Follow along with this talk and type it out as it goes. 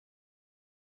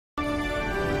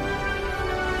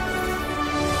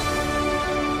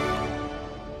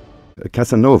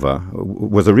Casanova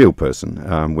was a real person,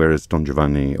 whereas Don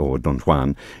Giovanni or Don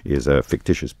Juan is a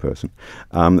fictitious person.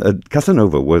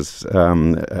 Casanova was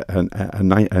an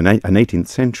 18th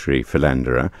century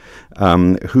philanderer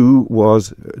who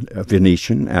was a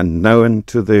Venetian and known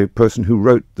to the person who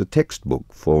wrote the textbook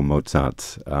for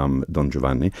Mozart's Don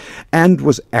Giovanni, and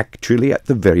was actually at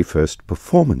the very first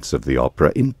performance of the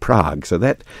opera in Prague. So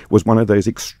that was one of those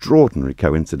extraordinary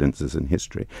coincidences in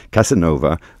history.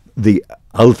 Casanova, the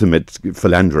ultimate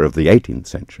philanderer of the 18th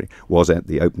century, was at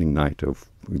the opening night of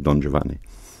Don Giovanni.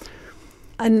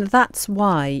 And that's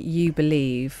why you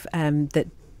believe that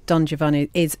Don Giovanni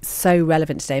is so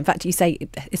relevant today. In fact, you say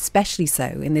especially so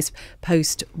in this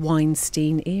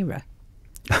post-Weinstein era.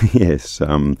 Yes.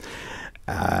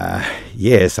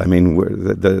 Yes, I mean,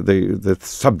 the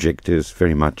subject is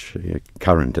very much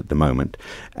current at the moment.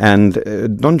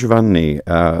 And Don Giovanni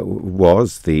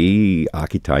was the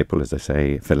archetypal, as I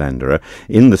say, philanderer.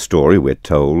 In the story, we're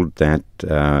told that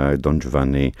Don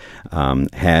Giovanni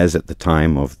has, at the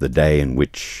time of the day in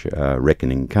which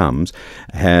reckoning comes,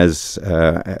 has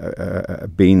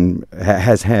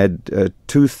had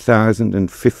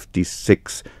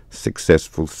 2,056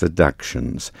 successful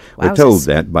seductions. Wowzers. We're told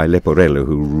that by Leporello,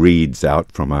 who reads out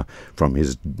from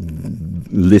his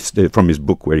list, from his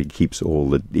book where he keeps all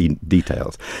the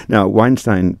details. Now,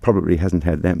 Weinstein probably hasn't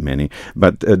had that many,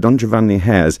 but Don Giovanni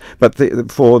has. But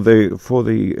for those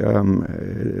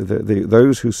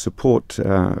who support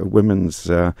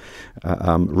women's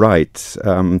rights,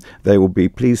 they will be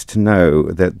pleased to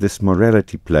know that this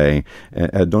morality play,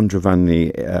 Don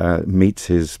Giovanni meets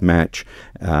his match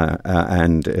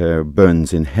and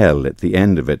burns in hell at the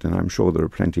end of it. And I'm sure there are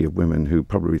plenty of women who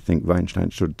probably think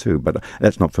Weinstein should too, but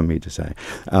that's not for me to say.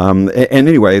 And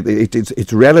anyway,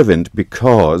 it's relevant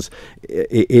because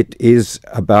it is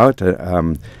about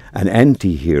an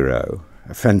anti-hero.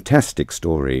 A fantastic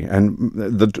story, and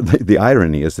the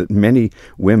irony is that many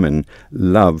women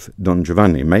love Don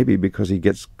Giovanni, maybe because he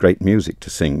gets great music to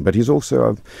sing, but he's also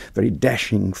a very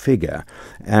dashing figure.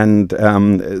 And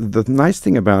the nice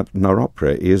thing about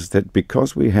Narropera is that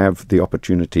because we have the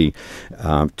opportunity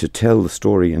to tell the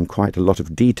story in quite a lot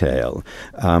of detail,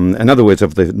 in other words,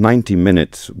 of the 90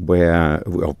 minutes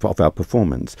of our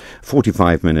performance,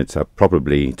 45 minutes are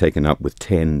probably taken up with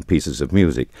 10 pieces of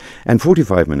music, and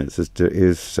 45 minutes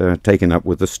is taken up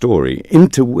with the story,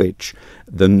 into which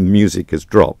the music is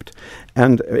dropped.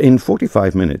 And in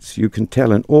 45 minutes, you can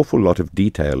tell an awful lot of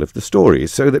detail of the story,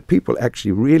 so that people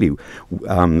actually really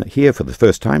hear for the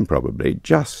first time, probably,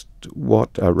 just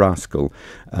what a rascal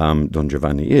Don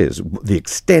Giovanni is, the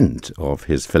extent of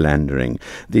his philandering,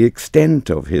 the extent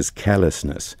of his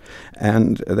callousness.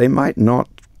 And they might not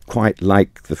quite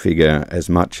like the figure as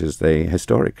much as they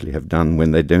historically have done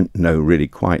when they don't know really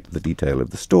quite the detail of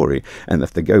the story. And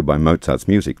if they go by Mozart's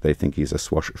music, they think he's a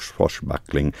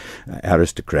swashbuckling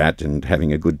aristocrat and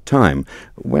having a good time.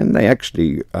 When they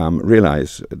actually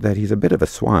realize that he's a bit of a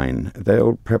swine,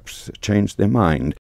 they'll perhaps change their mind.